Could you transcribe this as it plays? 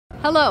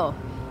Hello,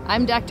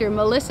 I'm Dr.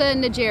 Melissa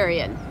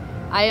Najarian.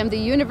 I am the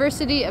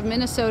University of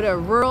Minnesota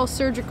Rural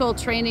Surgical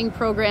Training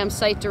Program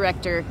Site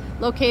Director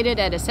located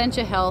at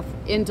Essentia Health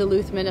in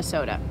Duluth,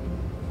 Minnesota.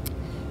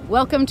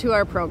 Welcome to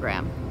our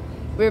program.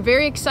 We're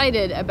very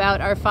excited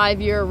about our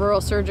 5-year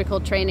rural surgical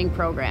training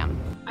program.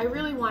 I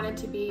really wanted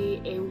to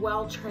be a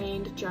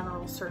well-trained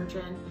general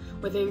surgeon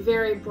with a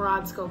very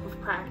broad scope of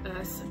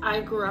practice.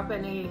 I grew up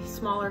in a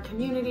smaller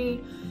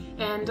community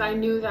and I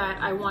knew that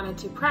I wanted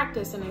to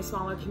practice in a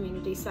smaller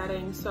community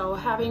setting, so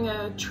having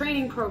a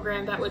training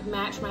program that would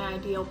match my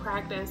ideal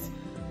practice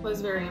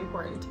was very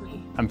important to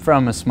me. I'm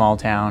from a small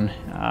town,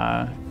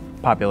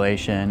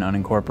 population,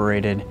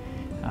 unincorporated.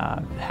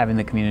 Having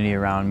the community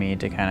around me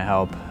to kind of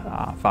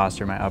help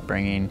foster my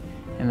upbringing,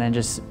 and then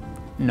just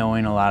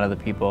knowing a lot of the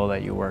people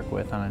that you work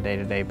with on a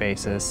day-to-day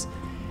basis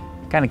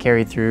kind of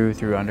carried through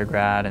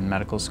undergrad and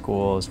medical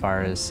school as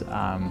far as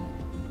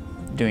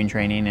doing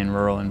training in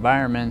rural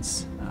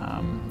environments,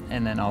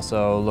 and then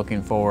also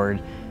looking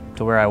forward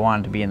to where I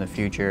wanted to be in the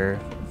future,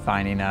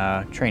 finding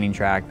a training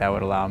track that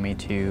would allow me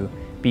to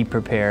be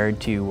prepared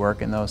to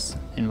work in those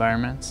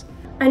environments.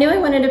 I knew I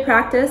wanted to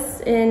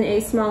practice in a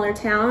smaller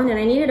town, and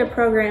I needed a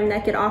program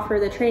that could offer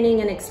the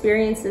training and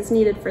experiences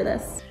needed for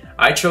this.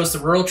 I chose the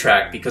rural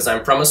track because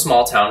I'm from a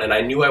small town and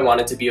I knew I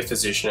wanted to be a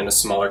physician in a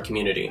smaller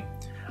community.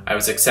 I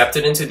was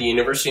accepted into the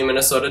University of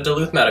Minnesota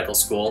Duluth Medical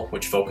School,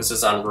 which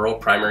focuses on rural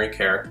primary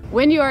care.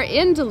 When you are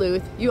in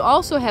Duluth, you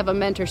also have a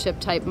mentorship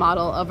type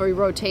model of a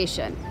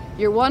rotation.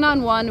 You're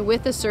one-on-one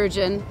with a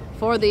surgeon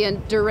for the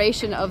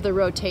duration of the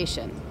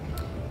rotation.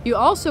 You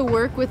also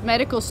work with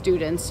medical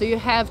students, so you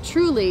have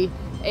truly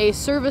a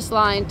service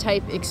line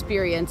type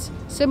experience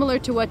similar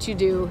to what you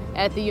do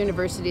at the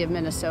University of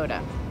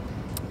Minnesota.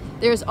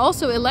 There's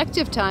also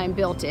elective time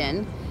built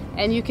in,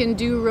 and you can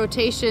do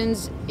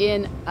rotations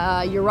in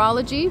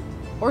urology,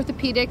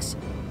 orthopedics,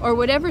 or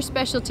whatever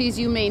specialties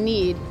you may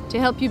need to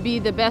help you be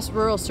the best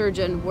rural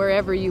surgeon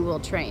wherever you will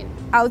train.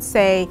 I would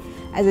say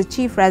as a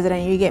chief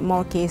resident, you get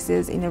more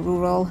cases in a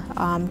rural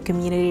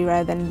community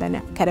rather than an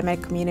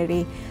academic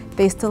community.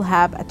 They still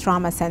have a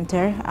trauma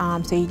center,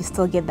 so you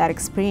still get that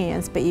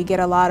experience, but you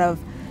get a lot of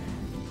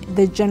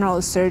the general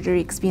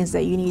surgery experience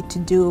that you need to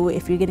do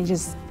if you're going to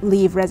just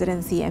leave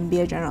residency and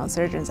be a general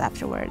surgeon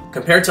afterward.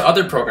 Compared to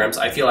other programs,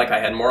 I feel like I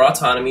had more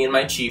autonomy in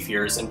my chief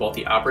years in both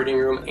the operating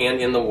room and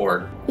in the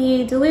ward.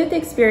 The Duluth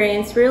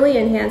experience really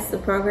enhanced the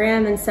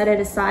program and set it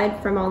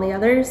aside from all the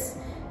others.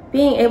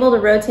 Being able to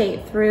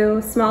rotate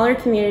through smaller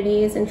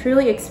communities and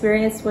truly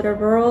experience what a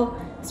rural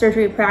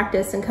surgery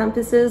practice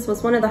encompasses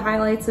was one of the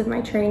highlights of my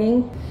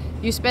training.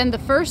 You spend the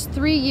first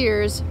 3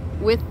 years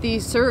with the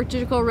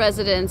surgical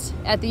residents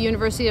at the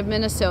University of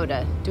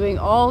Minnesota, doing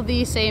all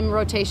the same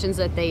rotations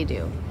that they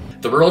do.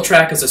 The rural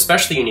track is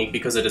especially unique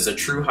because it is a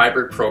true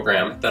hybrid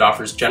program that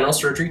offers general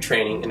surgery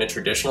training in a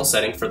traditional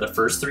setting for the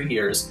first 3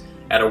 years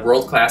at a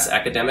world-class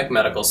academic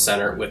medical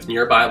center with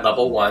nearby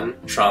level 1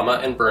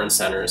 trauma and burn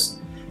centers,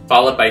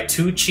 followed by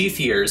 2 chief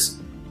years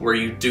where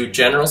you do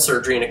general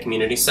surgery in a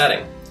community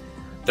setting.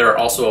 There are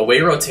also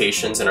away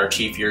rotations in our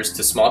chief years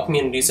to small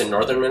communities in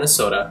northern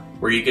Minnesota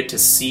where you get to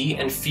see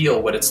and feel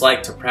what it's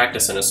like to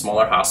practice in a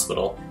smaller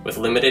hospital with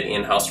limited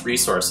in-house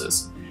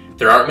resources.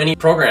 There aren't many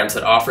programs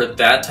that offer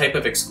that type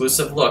of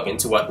exclusive look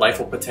into what life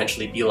will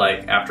potentially be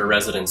like after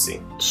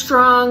residency.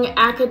 Strong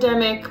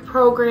academic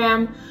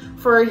program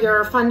for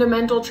your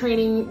fundamental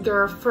training,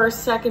 your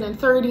first, second, and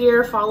third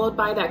year, followed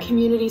by that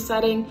community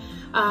setting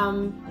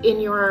in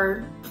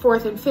your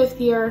 4th and 5th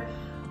year.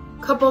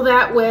 Couple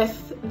that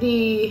with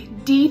the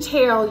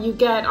detail you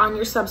get on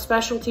your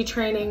subspecialty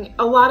training.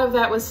 A lot of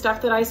that was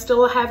stuff that I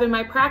still have in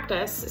my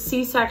practice.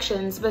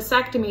 C-sections,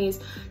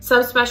 vasectomies,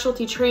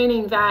 subspecialty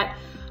training that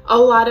a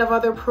lot of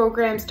other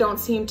programs don't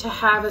seem to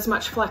have as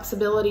much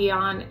flexibility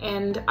on.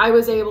 And I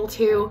was able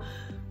to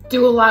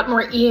do a lot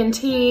more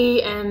ENT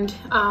and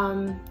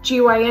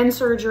GYN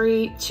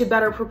surgery to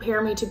better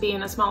prepare me to be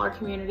in a smaller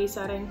community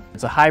setting.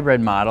 It's a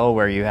hybrid model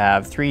where you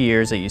have 3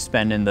 years that you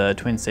spend in the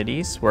Twin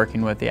Cities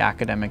working with the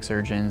academic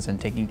surgeons and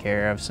taking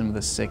care of some of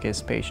the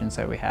sickest patients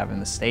that we have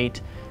in the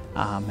state.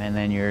 And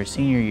then your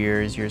senior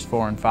years, years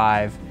 4 and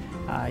 5,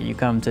 you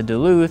come to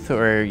Duluth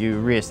or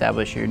you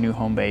reestablish your new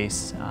home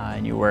base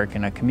and you work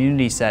in a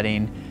community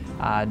setting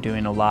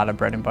doing a lot of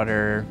bread and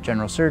butter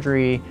general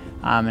surgery,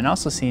 and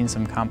also seeing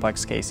some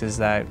complex cases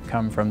that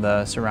come from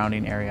the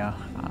surrounding area.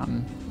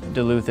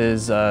 Duluth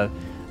is a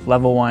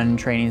level 1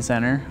 training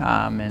center,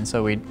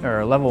 or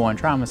a level 1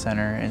 trauma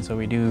center, and so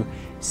we do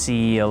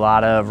see a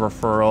lot of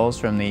referrals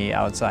from the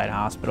outside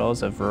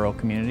hospitals of rural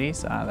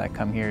communities that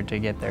come here to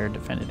get their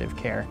definitive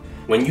care.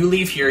 When you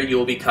leave here, you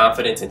will be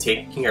confident in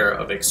taking care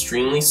of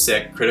extremely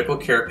sick critical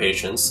care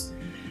patients,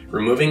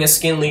 removing a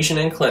skin lesion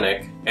in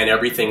clinic, and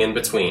everything in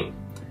between.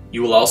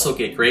 You will also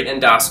get great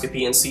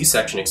endoscopy and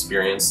C-section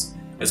experience,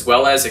 as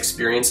well as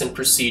experience in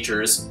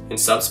procedures in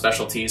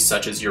subspecialties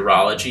such as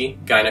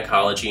urology,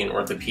 gynecology, and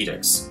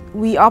orthopedics.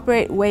 We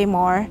operate way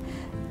more.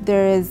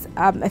 There is,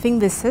 I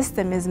think the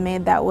system is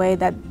made that way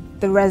that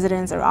the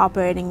residents are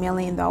operating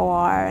mainly in the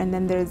OR, and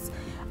then there's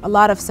a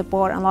lot of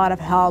support and a lot of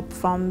help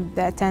from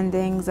the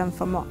attendings and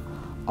from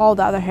all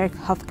the other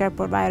healthcare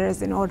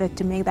providers in order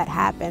to make that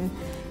happen.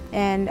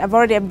 And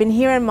I've been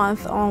here a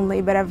month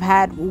only, but I've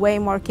had way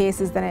more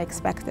cases than I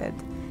expected,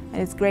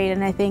 and it's great.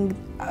 And I think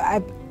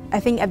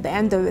at the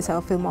end of this,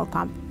 I'll feel more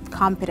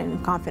competent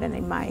and confident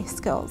in my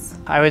skills.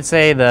 I would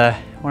say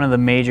one of the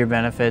major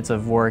benefits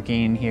of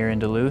working here in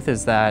Duluth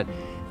is that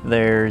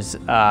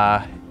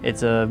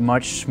it's a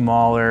much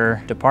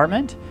smaller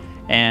department,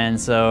 and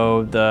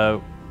so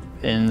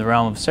in the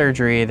realm of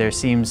surgery, there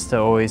seems to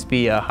always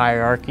be a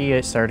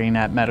hierarchy, starting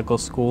at medical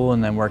school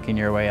and then working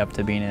your way up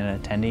to being an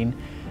attending.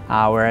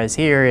 Whereas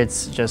here,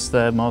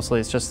 mostly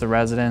it's just the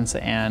residents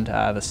and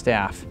the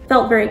staff.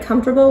 Felt very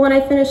comfortable when I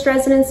finished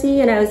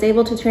residency, and I was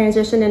able to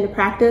transition into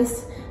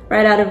practice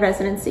right out of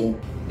residency.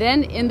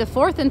 Then in the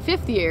 4th and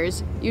 5th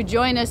years, you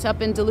join us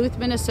up in Duluth,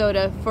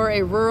 Minnesota for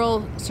a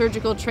rural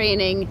surgical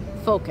training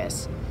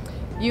focus.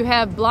 You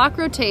have block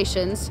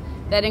rotations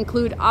that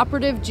include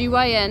operative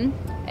GYN,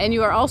 and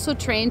you are also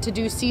trained to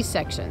do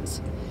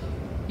C-sections.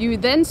 You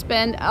then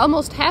spend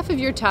almost half of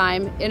your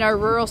time in our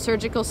rural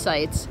surgical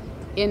sites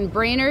in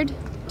Brainerd,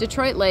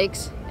 Detroit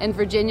Lakes, and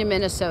Virginia,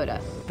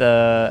 Minnesota.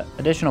 The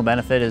additional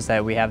benefit is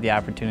that we have the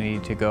opportunity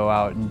to go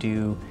out and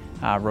do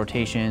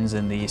rotations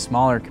in the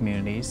smaller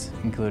communities,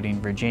 including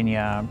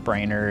Virginia,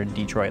 Brainerd,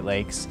 Detroit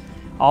Lakes,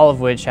 all of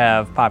which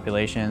have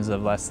populations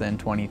of less than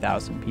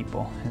 20,000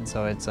 people. And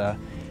so it's a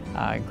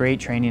great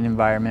training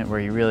environment where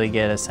you really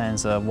get a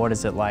sense of what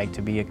is it like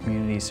to be a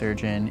community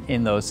surgeon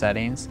in those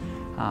settings.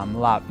 A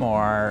lot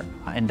more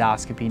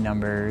endoscopy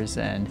numbers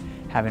and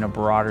having a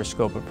broader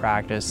scope of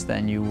practice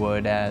than you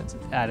would at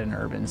an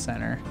urban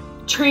center.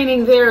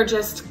 Training there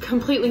just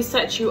completely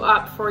sets you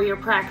up for your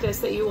practice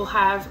that you will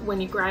have when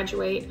you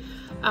graduate.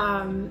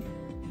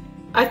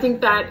 I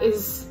think that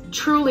is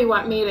truly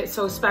what made it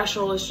so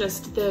special, is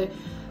just the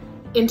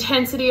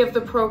intensity of the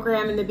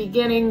program in the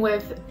beginning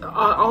with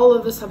all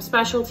of the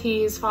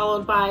subspecialties,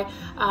 followed by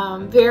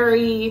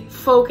very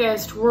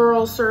focused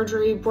rural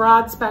surgery,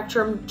 broad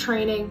spectrum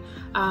training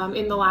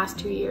in the last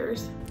 2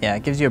 years. Yeah,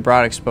 it gives you a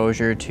broad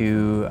exposure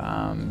to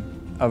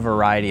a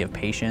variety of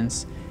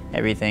patients.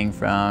 Everything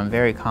from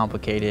very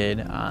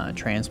complicated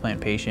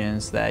transplant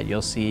patients that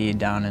you'll see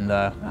down in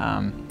the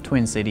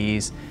Twin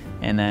Cities,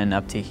 and then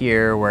up to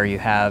here where you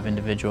have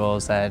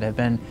individuals that have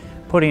been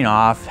putting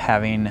off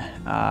having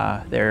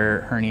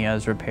their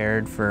hernias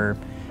repaired for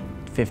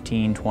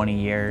 15, 20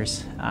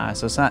 years.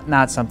 So it's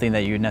not something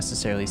that you would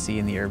necessarily see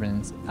in the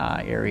urban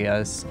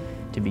areas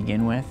to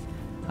begin with.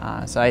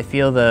 So I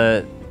feel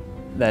that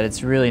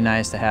it's really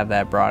nice to have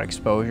that broad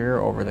exposure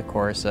over the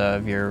course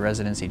of your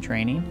residency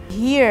training.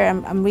 Here,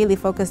 I'm really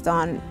focused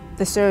on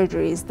the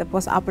surgeries, the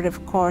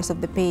post-operative course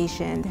of the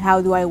patient,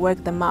 how do I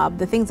work them up,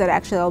 the things that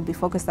actually I'll be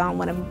focused on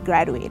when I'm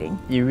graduating.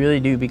 You really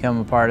do become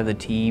a part of the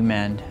team,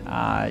 and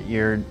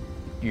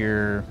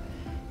your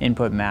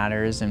input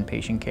matters in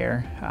patient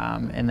care.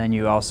 And then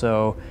you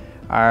also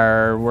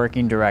are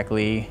working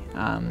directly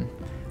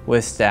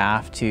with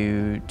staff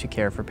to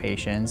care for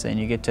patients, and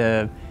you get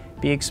to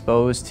be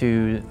exposed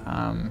to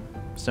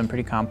some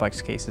pretty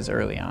complex cases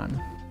early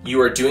on. You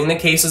are doing the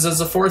cases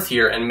as a 4th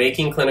year and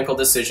making clinical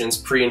decisions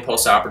pre- and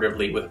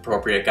post-operatively with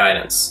appropriate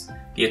guidance.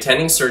 The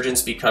attending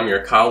surgeons become your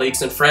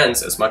colleagues and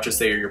friends as much as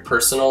they are your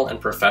personal and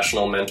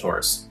professional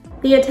mentors.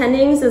 The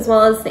attendings, as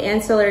well as the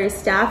ancillary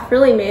staff,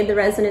 really made the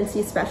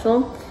residency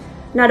special.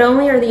 Not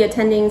only are the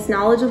attendings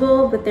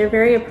knowledgeable, but they're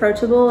very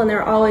approachable and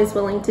they're always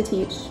willing to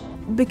teach.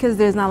 Because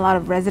there's not a lot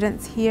of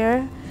residents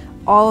here,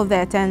 all of the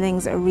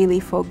attendings are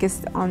really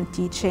focused on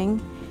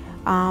teaching.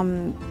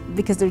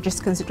 Because they're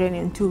just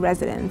concentrating on 2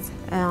 residents,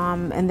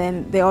 and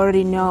then they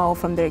already know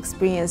from their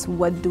experience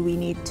what do we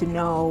need to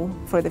know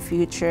for the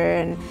future,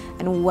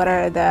 and what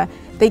are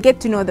they get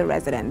to know the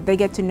resident, they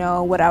get to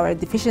know what our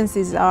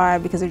deficiencies are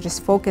because they're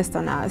just focused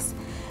on us.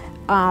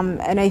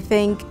 And I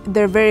think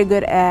they're very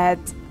good at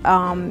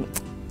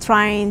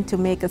trying to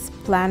make us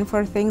plan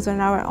for things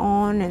on our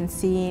own and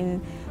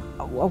seeing,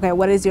 okay,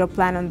 what is your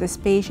plan on this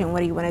patient? What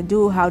do you want to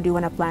do? How do you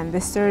want to plan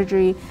this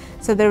surgery?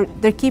 So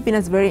they're keeping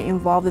us very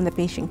involved in the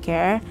patient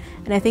care,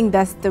 and I think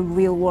that's the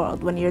real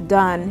world. When you're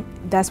done,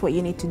 that's what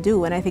you need to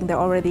do, and I think they're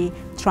already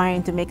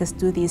trying to make us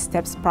do these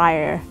steps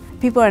prior.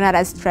 People are not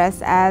as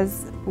stressed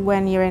as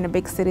when you're in a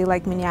big city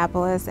like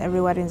Minneapolis.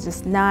 Everyone is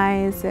just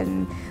nice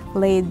and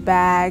laid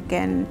back,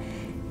 and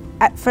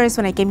at first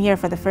when I came here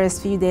for the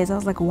first few days, I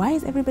was like, why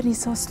is everybody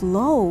so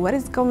slow? What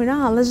is going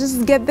on? Let's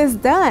just get this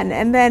done.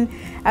 And then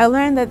I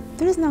learned that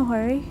there's no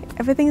hurry.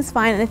 Everything is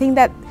fine. And I think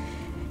that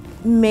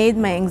made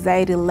my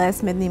anxiety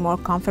less, made me more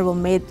comfortable,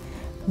 made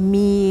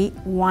me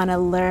want to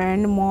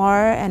learn more.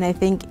 And I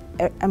think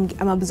I'm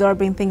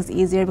absorbing things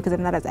easier because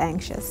I'm not as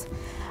anxious.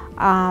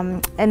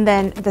 And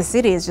then the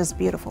city is just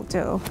beautiful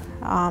too.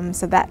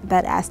 So that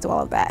adds to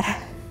all of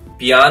that.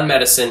 Beyond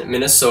medicine,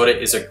 Minnesota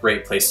is a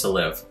great place to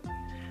live.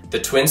 The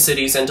Twin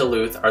Cities and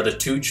Duluth are the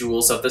 2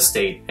 jewels of the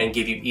state and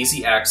give you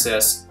easy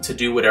access to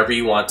do whatever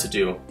you want to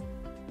do.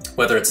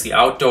 Whether it's the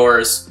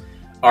outdoors,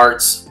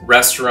 arts,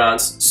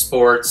 restaurants,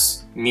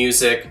 sports,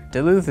 music.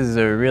 Duluth is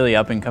a really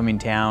up-and-coming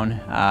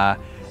town.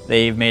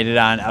 They've made it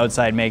on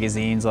outside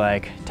magazines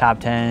like Top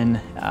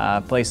 10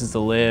 Places to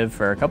Live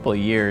for a couple of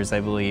years, I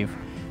believe.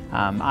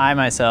 I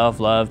myself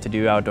love to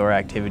do outdoor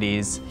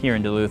activities. Here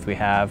in Duluth we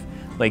have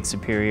Lake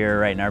Superior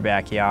right in our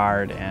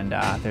backyard, and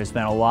there's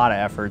been a lot of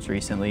efforts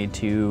recently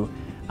to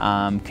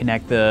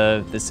connect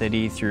the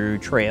city through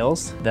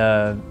trails.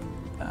 The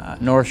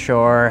North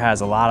Shore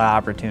has a lot of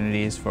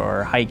opportunities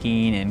for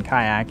hiking and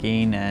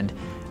kayaking and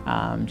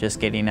just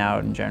getting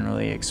out and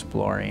generally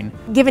exploring.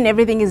 Given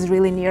everything is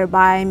really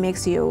nearby,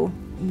 makes you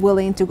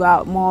willing to go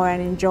out more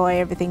and enjoy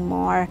everything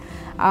more.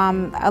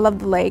 I love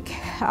the lake.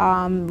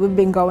 We've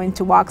been going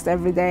to walks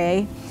every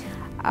day.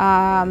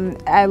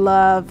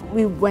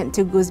 We went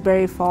to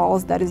Gooseberry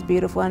Falls, that is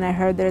beautiful, and I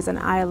heard there's an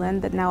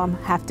island that now I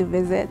have to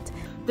visit.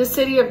 The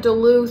city of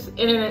Duluth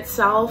in and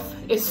itself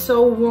is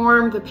so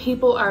warm. The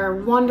people are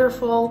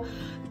wonderful.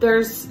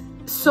 There's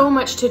so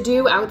much to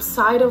do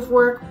outside of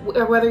work,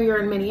 whether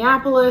you're in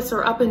Minneapolis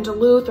or up in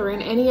Duluth or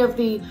in any of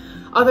the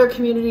other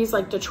communities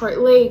like Detroit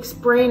Lakes,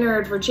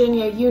 Brainerd,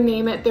 Virginia, you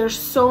name it. There's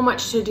so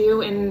much to do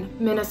in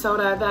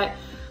Minnesota that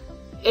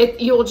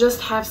you'll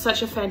just have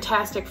such a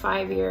fantastic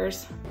 5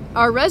 years.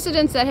 Our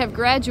residents that have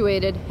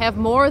graduated have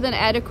more than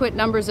adequate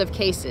numbers of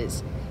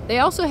cases. They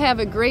also have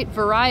a great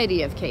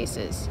variety of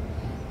cases.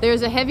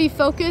 There's a heavy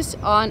focus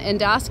on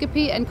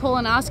endoscopy and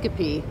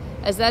colonoscopy,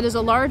 as that is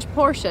a large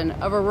portion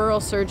of a rural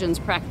surgeon's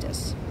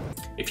practice.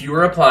 If you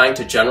are applying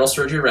to general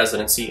surgery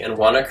residency and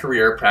want a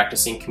career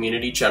practicing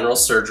community general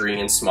surgery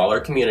in smaller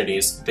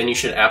communities, then you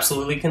should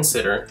absolutely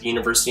consider the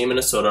University of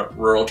Minnesota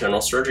Rural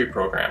General Surgery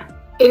Program.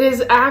 It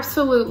is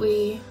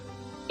absolutely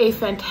a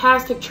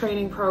fantastic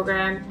training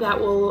program that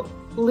will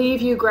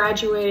leave you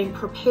graduating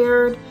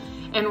prepared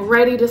and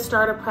ready to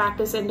start a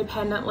practice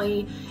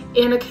independently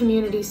in a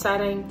community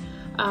setting.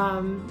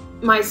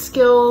 My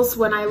skills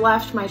when I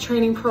left my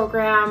training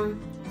program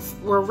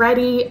were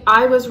ready,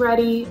 I was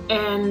ready,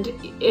 and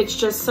it's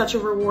just such a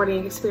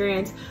rewarding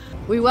experience.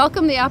 We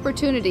welcome the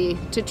opportunity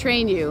to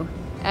train you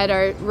at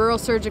our Rural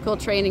Surgical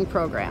Training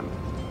Program.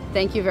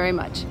 Thank you very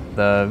much.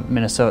 The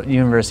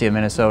University of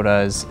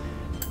Minnesota's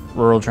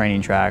rural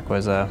training track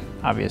was an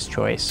obvious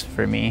choice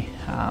for me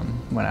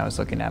when I was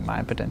looking at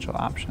my potential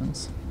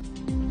options.